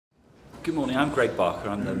Good morning, I'm Greg Barker,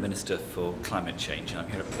 I'm the Minister for Climate Change, and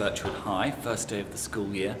I'm here at Birchwood High, first day of the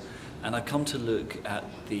school year, and I come to look at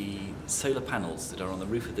the solar panels that are on the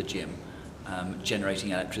roof of the gym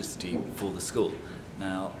generating electricity for the school.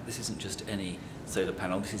 Now, this isn't just any solar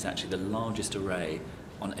panel, this is actually the largest array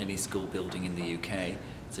on any school building in the UK.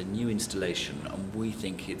 It's a new installation, and we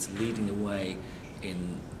think it's leading the way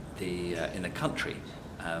in the country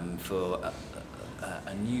for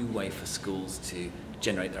a new way for schools to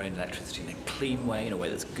generate their own electricity in a clean way, in a way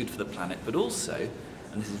that's good for the planet, but also,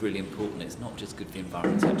 and this is really important, it's not just good for the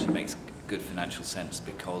environment, it actually makes good financial sense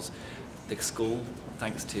because the school,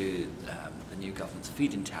 thanks to the new government's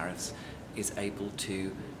feed-in tariffs, is able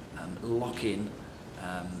to lock in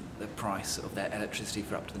the price of their electricity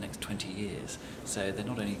for up to the next 20 years. So they're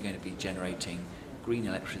not only going to be generating green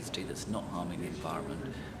electricity that's not harming the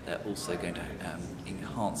environment, they're also going to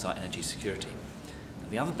enhance our energy security.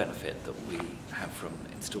 The other benefit that we have from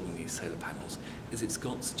installing these solar panels is it's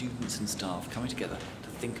got students and staff coming together to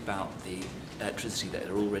think about the electricity that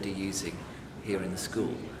they're already using here in the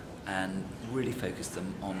school and really focus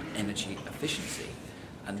them on energy efficiency.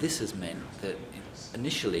 And this has meant that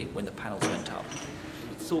initially, when the panels went up,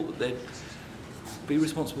 we thought that they'd be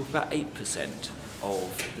responsible for about 8%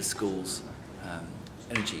 of the school's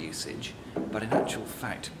energy usage, but in actual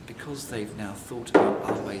fact, because they've now thought about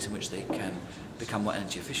other ways in which they can become more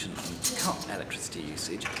energy efficient and cut electricity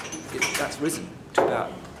usage, that's risen to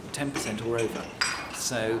about 10% or over.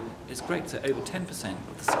 So it's great that over 10%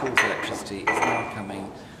 of the school's electricity is now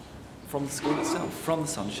coming from the school itself, from the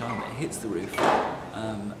sunshine that hits the roof,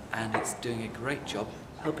 and it's doing a great job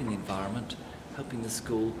helping the environment, helping the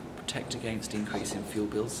school protect against increase in fuel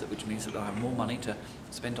bills, which means that they'll have more money to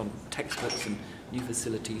spend on textbooks and new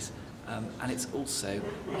facilities, and it's also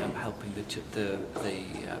helping the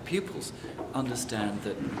pupils understand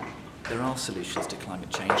that there are solutions to climate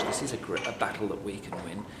change. This is a battle that we can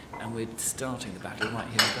win, and we're starting the battle right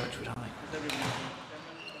here in Birchwood High.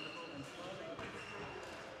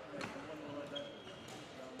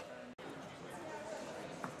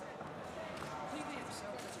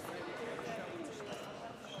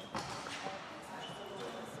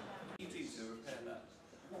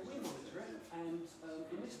 And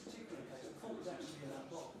in this particular case, the fault was actually in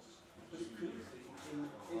that box, but it could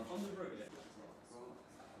be on the roof.